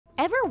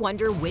Ever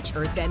wonder which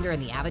Earthbender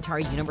in the Avatar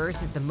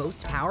universe is the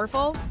most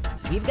powerful?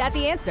 We've got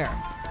the answer.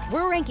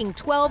 We're ranking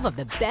 12 of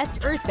the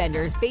best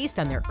Earthbenders based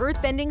on their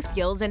earthbending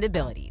skills and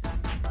abilities.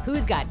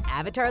 Who's got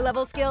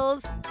Avatar-level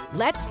skills?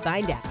 Let's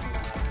find out.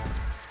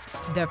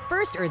 The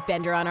first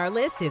Earthbender on our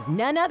list is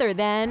none other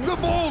than... The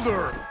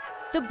Boulder!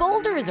 The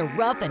Boulder is a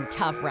rough and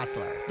tough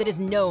wrestler that is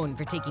known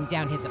for taking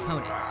down his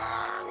opponents.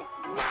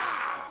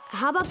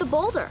 How about the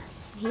Boulder?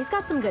 He's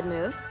got some good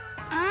moves.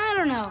 I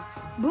don't know.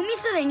 Bumi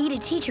said I need a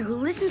teacher who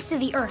listens to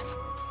the earth.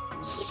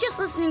 He's just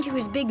listening to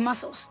his big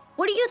muscles.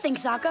 What do you think,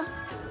 Sokka?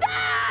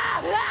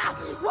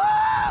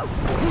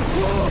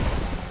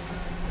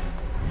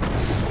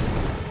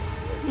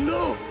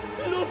 No!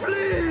 No,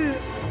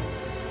 please!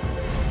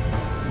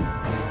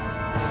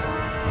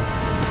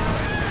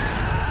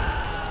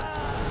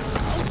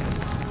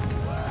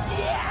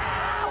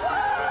 Yeah!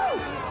 Woo!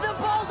 The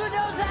Boulder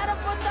knows how to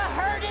put the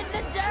hurt in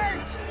the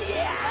dirt!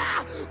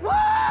 Yeah!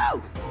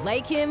 Woo!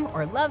 Like him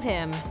or love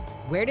him,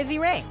 where does he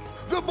rank?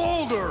 The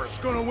Boulder's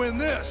gonna win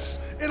this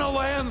in a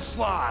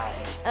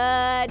landslide!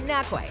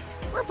 Not quite.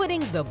 We're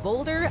putting the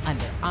Boulder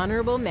under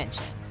honorable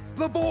mention.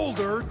 The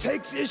Boulder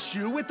takes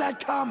issue with that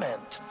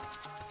comment.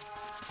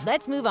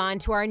 Let's move on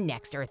to our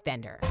next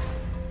Earthbender.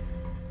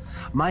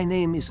 My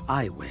name is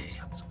Aiwei.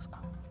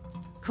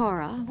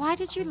 Korra, why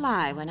did you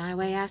lie when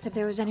Aiwei asked if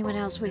there was anyone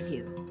else with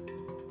you?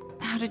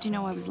 How did you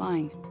know I was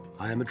lying?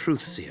 I am a truth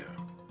seer.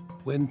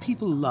 When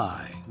people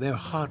lie, their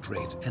heart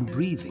rate and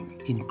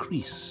breathing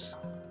increase.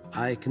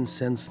 I can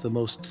sense the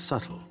most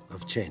subtle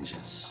of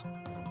changes.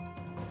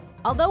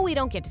 Although we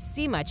don't get to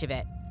see much of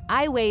it,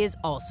 Aiwei is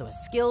also a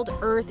skilled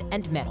earth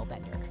and metal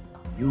bender.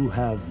 You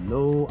have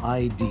no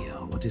idea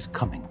what is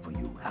coming for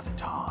you,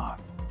 Avatar.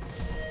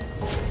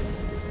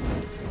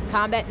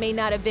 Combat may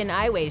not have been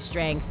Aiwei's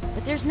strength,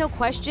 but there's no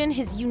question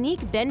his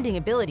unique bending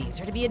abilities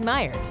are to be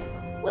admired.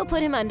 We'll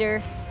put him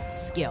under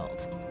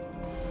skilled.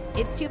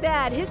 It's too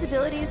bad his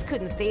abilities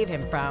couldn't save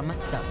him from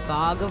the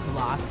fog of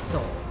lost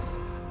souls.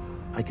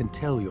 I can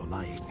tell you're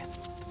lying.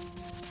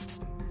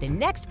 The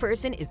next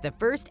person is the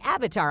first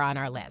Avatar on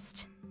our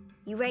list.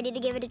 You ready to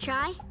give it a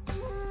try?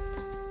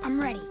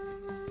 I'm ready.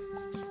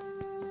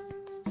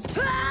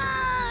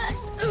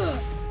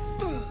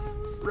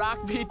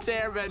 Rock beats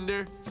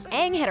Airbender.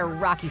 Aang had a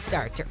rocky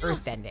start to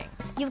earthbending.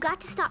 You've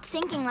got to stop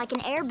thinking like an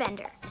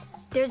airbender.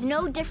 There's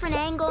no different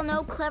angle,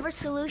 no clever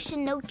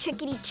solution, no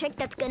trickety trick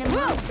that's gonna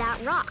move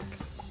that rock.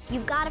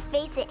 You've got to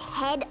face it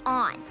head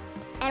on.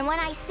 And when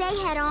I say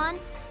head on,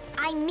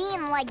 I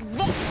mean like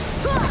this.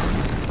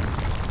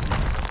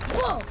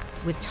 Whoa!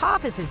 With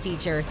Toph as his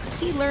teacher,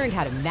 he learned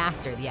how to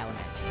master the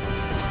element.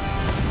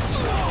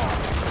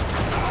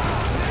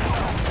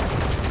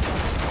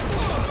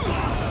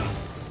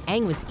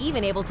 Aang was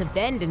even able to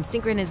bend in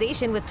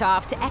synchronization with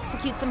Toph to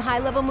execute some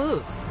high-level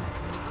moves.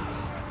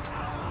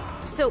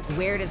 So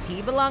where does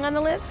he belong on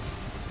the list?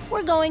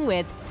 We're going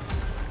with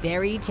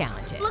very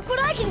talented. Look what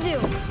I can do!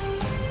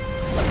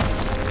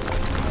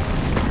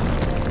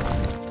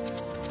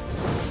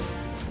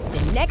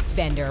 The next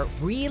bender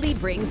really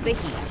brings the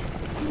heat.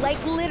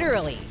 Like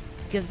literally.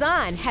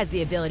 Ghazan has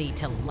the ability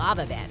to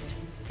lavabend,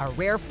 a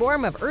rare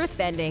form of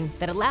earthbending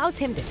that allows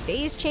him to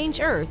phase change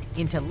Earth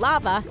into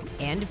lava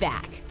and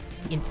back.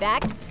 In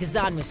fact,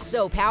 Ghazan was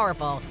so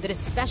powerful that a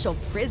special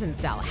prison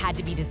cell had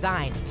to be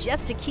designed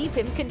just to keep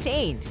him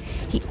contained.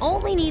 He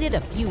only needed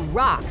a few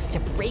rocks to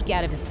break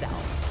out of his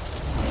cell.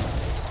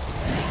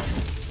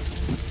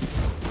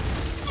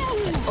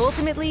 But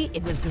ultimately,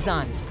 it was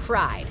Ghazan's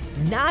pride,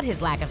 not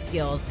his lack of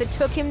skills, that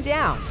took him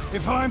down.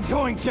 If I'm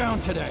going down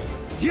today,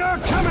 you're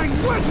coming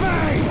with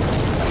me!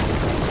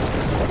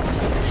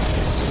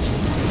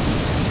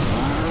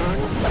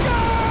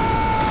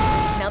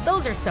 Now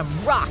those are some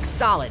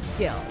rock-solid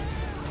skills.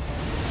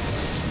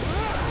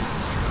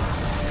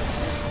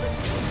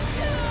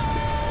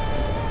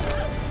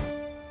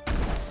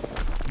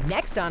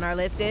 Next on our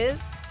list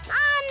is...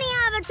 I'm the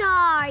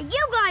Avatar!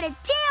 You gotta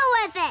deal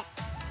with it!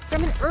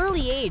 From an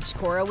early age,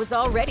 Korra was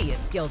already a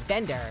skilled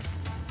bender.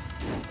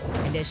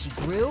 And as she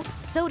grew,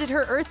 so did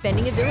her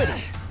earthbending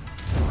abilities.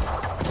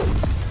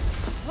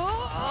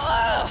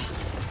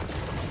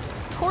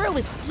 Korra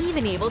was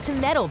even able to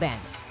metal bend,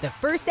 the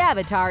first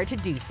Avatar to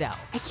do so.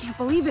 I can't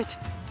believe it.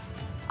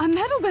 I'm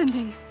metal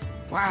bending.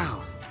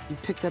 Wow, you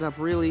picked that up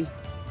really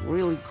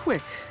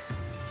quick.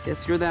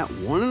 Guess you're that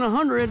 1 in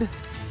 100.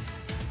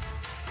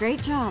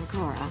 Great job,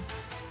 Korra.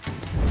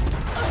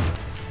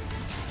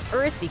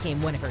 Earth became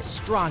one of her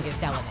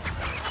strongest elements.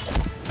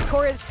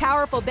 Korra's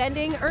powerful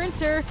bending earns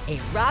her a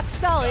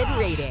rock-solid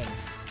rating.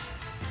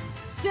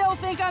 Still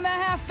think I'm a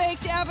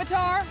half-baked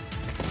Avatar?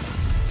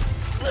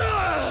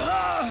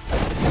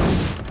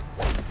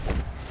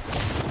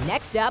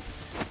 Next up,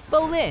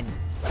 Bolin.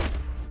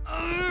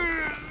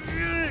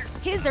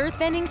 His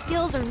earthbending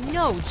skills are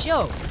no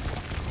joke.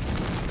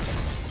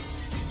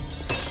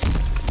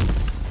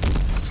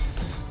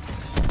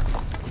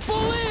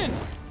 Bolin!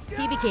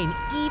 He became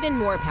even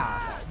more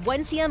powerful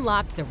once he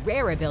unlocked the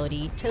rare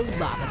ability to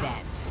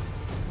lavabend.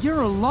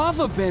 You're a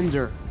lava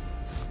bender.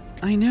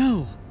 I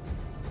know.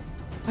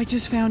 I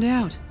just found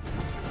out.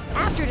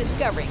 After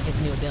discovering his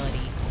new ability,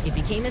 it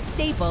became a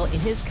staple in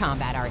his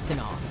combat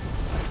arsenal.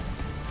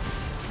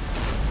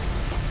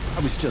 I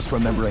was just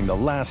remembering the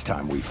last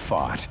time we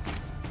fought.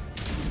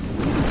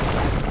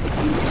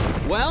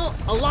 Well,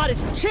 a lot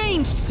has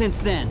changed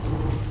since then.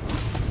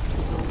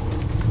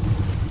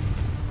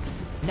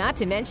 Not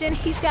to mention,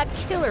 he's got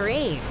killer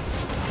aim.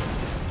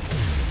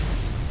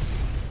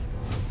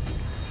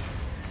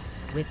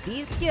 With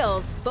these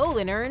skills,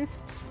 Bolin earns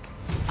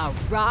a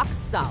rock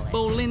solid.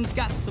 Bolin's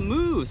got some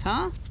moves,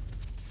 huh?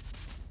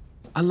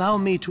 Allow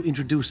me to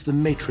introduce the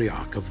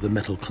matriarch of the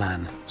Metal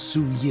Clan,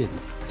 Su Yin.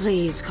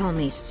 Please call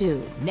me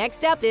Sue.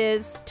 Next up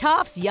is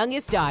Toph's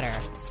youngest daughter,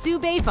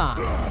 Toph Beifong,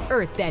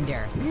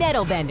 Earthbender,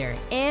 NICKELODEON,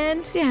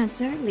 and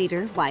Dancer,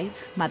 leader,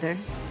 wife, mother,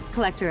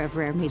 collector of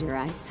rare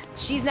meteorites.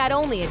 she's not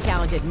only a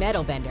talented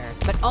metal bender,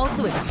 but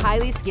also is a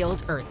highly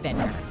skilled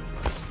earthbender.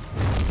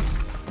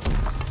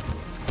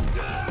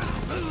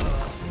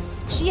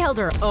 She held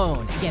her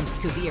own against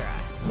Kuvira.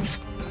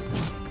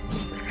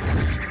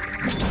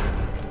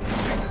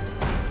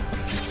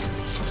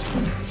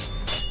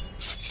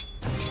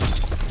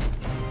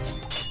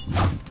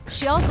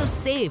 She also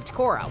saved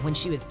Korra when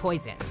she was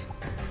poisoned.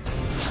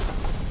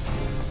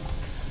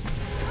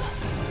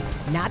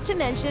 Not to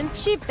mention,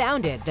 she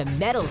founded the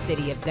metal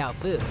city of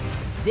Zaofu.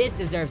 This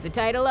deserves the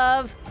title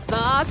of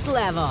Boss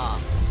Level.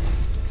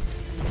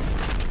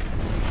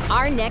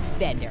 Our next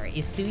bender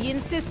is Su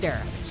Yin's sister,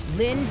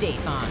 Lin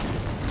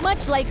Beifong.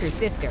 Much like her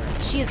sister,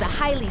 she is a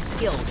highly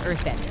skilled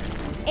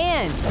earthbender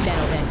and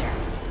metal bender.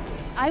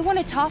 I want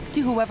to talk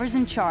to whoever's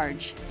in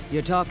charge.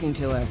 You're talking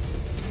to her.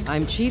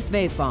 I'm Chief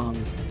Beifong.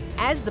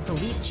 As the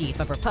police chief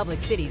of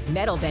Republic City's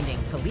metal bending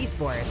police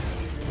force,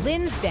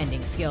 Lin's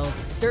bending skills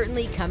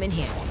certainly come in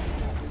handy.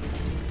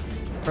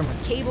 From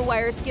her cable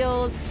wire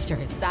skills to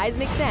her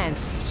seismic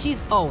sense,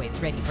 she's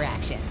always ready for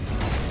action.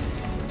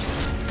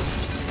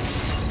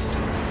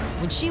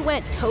 When she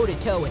went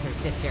toe-to-toe with her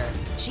sister,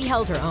 she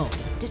held her own,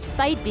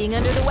 despite being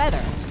under the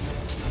weather.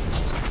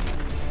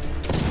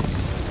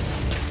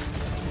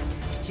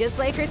 Just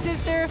like her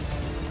sister,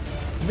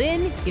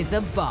 Lin is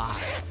a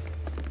boss.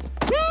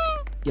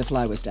 Your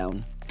fly was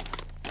down.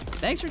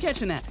 Thanks for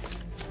catching that.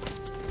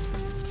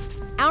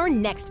 Our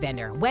next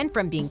bender went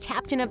from being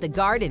captain of the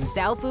guard in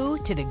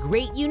Zaofu to the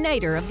great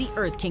uniter of the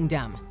Earth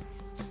Kingdom.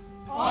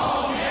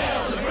 All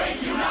hail the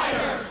great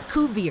uniter!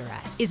 Kuvira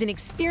is an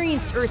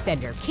experienced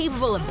earthbender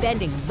capable of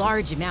bending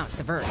large amounts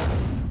of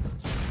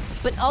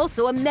earth, but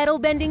also a metal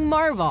bending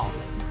marvel.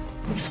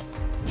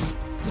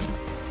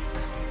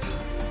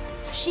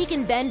 She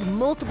can bend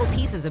multiple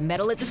pieces of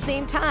metal at the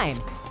same time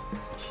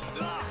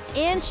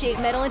and shape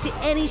metal into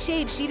any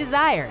shape she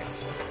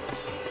desires.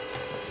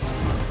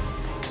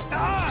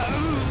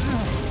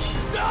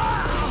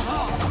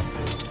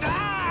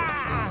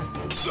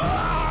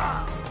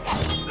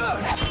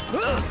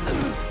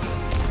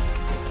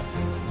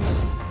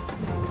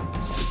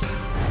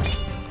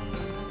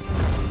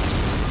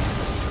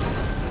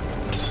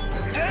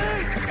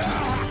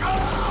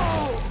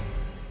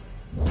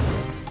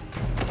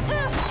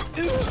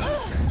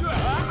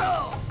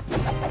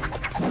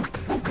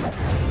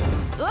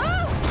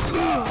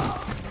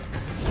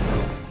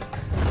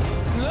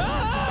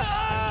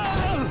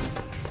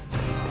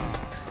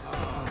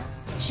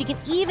 She can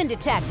even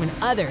detect when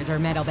others are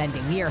metal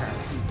bending near her.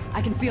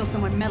 I can feel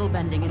someone metal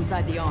bending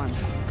inside the arm.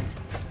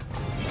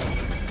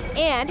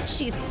 And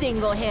she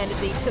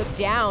single-handedly took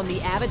down the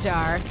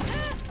Avatar.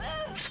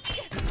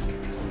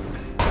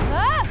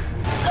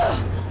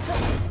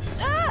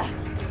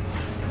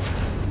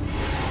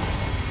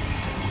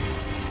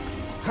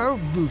 Her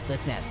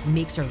ruthlessness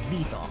makes her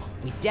lethal.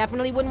 We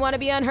definitely wouldn't want to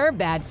be on her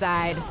bad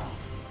side.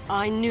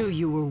 I knew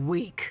you were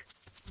weak.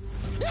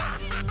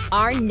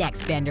 Our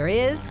next bender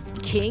is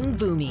King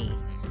Bumi.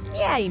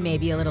 Yeah, he may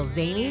be a little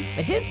zany,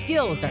 but his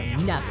skills are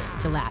nothing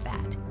to laugh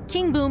at.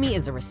 King Bumi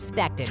is a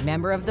respected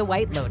member of the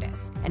White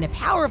Lotus and a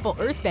powerful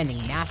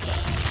earthbending master.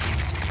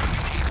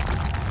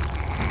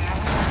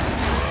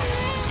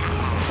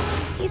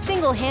 He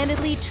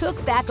single-handedly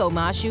took back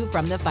Omashu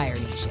from the Fire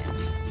Nation.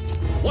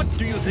 What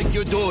do you think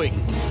you're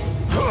doing?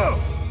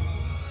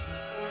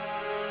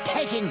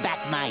 Taking back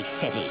my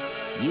city.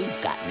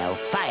 You've got no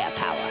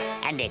firepower,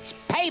 and it's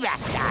payback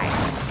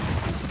time!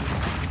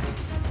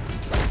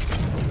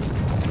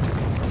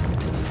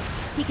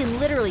 He can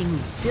literally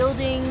move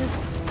buildings,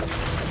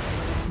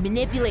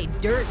 manipulate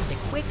dirt into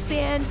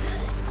quicksand,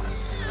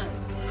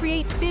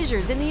 create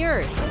fissures in the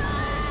earth,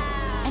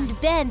 and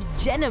bend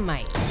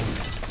genomite.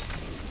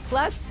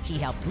 Plus, he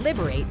helped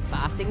liberate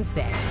Ba Sing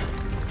Se.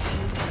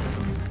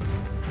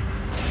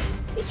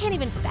 We can't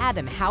even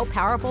fathom how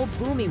powerful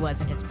Bumi was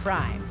in his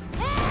prime.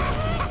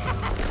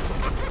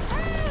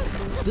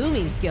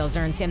 Bumi's skills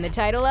earns him the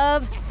title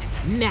of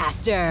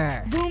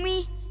Master.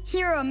 Bumi,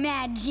 you're a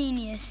mad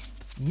genius.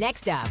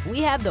 Next up,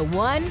 we have the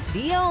one,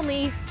 the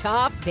only,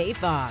 Toph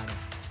Beifong.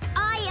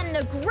 I am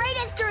the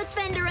greatest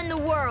earthbender in the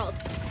world.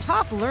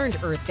 Toph learned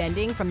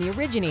earthbending from the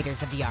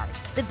originators of the art,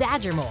 the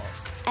Badger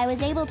Moles. I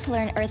was able to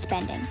learn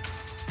earthbending,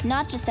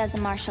 not just as a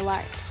martial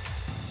art,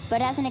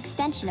 but as an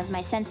extension of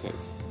my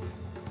senses.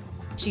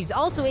 She's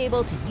also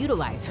able to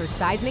utilize her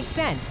seismic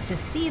sense to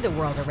see the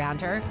world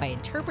around her by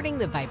interpreting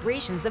the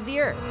vibrations of the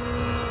Earth.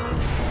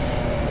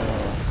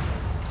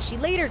 She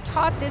later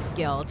taught this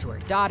skill to her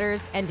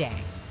daughters and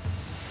Aang.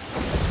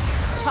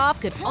 Toph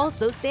could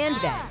also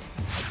sandbend.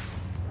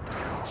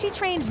 She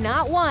trained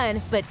not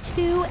one, but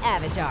 2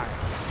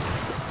 avatars.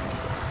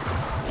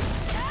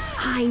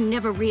 I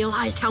never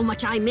realized how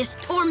much I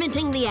missed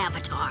tormenting the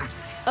Avatar.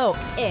 Oh,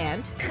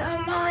 and...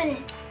 Come on,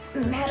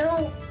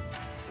 metal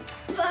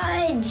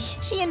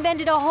fudge. She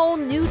invented a whole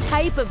new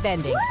type of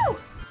bending. Woo!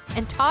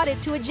 And taught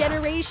it to a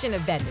generation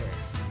of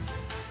benders.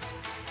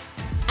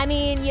 I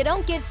mean, you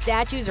don't get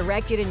statues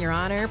erected in your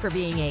honor for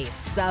being a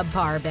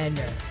subpar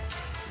bender.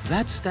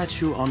 That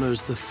statue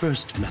honors the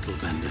first metal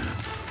bender,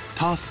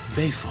 Toph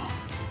Beifong,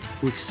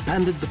 who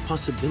expanded the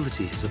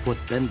possibilities of what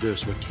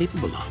benders were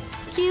capable of.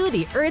 Cue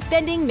the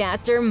Earthbending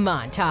Master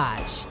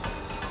montage.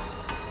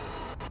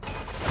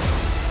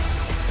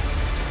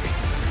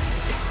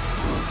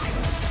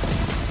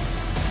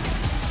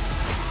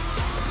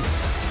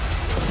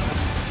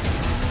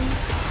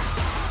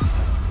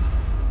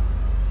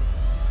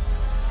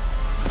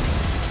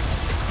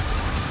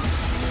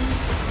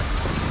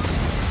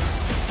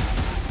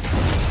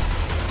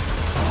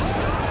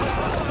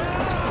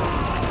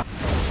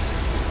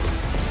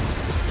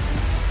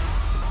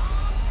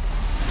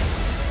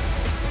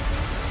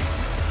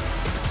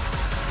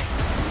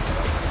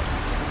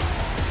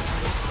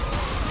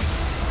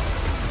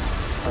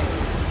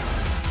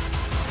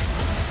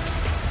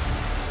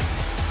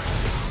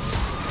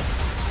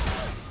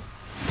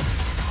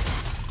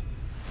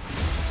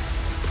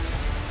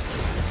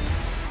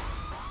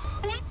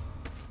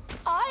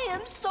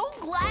 I'm so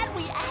glad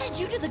we added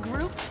you to the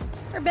group.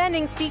 Her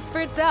bending speaks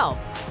for itself.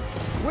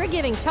 We're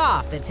giving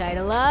Toph the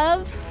title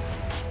of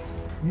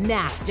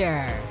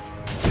Master.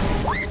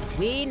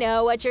 We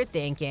know what you're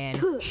thinking.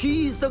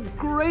 She's the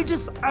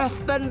greatest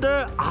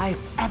Earthbender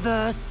I've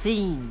ever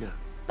seen.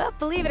 But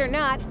believe it or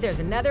not, there's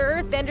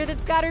another Earthbender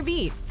that's got her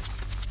beat.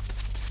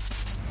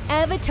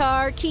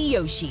 Avatar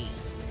Kyoshi.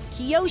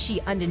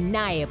 Kyoshi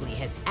undeniably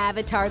has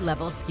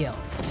Avatar-level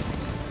skills.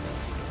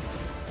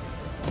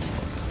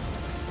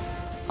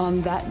 On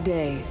that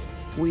day,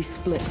 we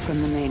split from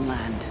the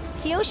mainland.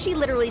 Kyoshi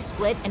literally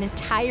split an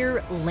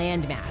entire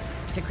landmass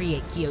to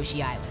create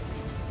Kyoshi Island.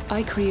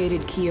 I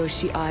created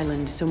Kyoshi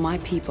Island so my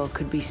people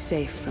could be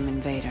safe from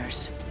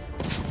invaders.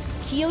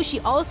 Kyoshi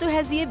also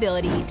has the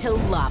ability to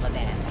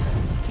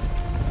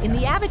lavabend. In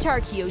the Avatar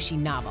Kyoshi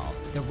novel,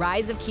 The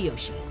Rise of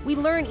Kyoshi, we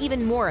learn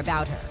even more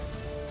about her.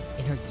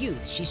 In her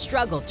youth, she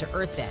struggled to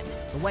earthbend,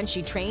 but once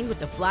she trained with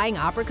the Flying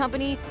Opera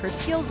Company, her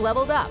skills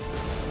leveled up.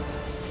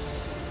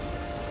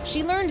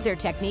 She learned their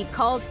technique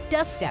called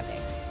dust stepping.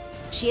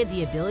 She had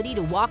the ability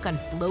to walk on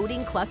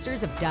floating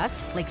clusters of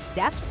dust like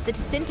steps that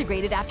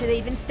disintegrated after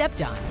they'd been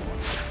stepped on.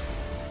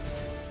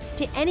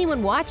 To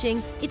anyone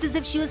watching, it's as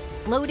if she was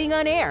floating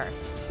on air.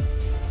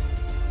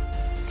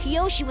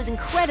 Kyoshi was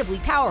incredibly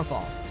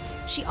powerful.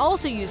 She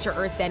also used her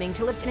earthbending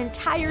to lift an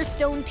entire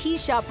stone tea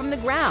shop from the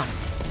ground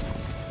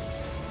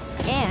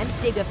and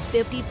dig a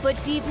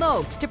 50-foot deep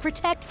moat to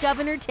protect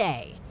Governor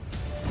Tay.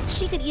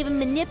 She could even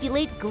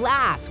manipulate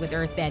glass with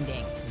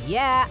earthbending.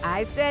 Yeah,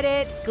 I said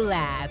it,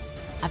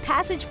 glass. A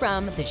passage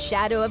from The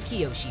Shadow of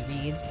Kyoshi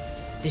reads,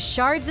 "The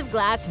shards of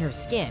glass in her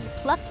skin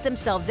plucked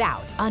themselves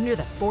out under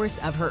the force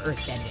of her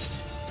earthbending."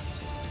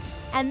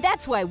 And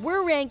that's why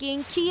we're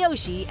ranking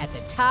Kyoshi at the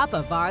top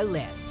of our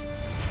list.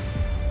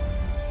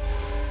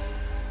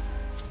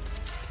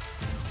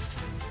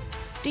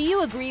 Do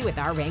you agree with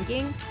our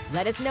ranking?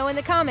 Let us know in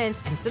the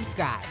comments and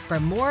subscribe for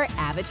more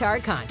Avatar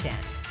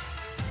content.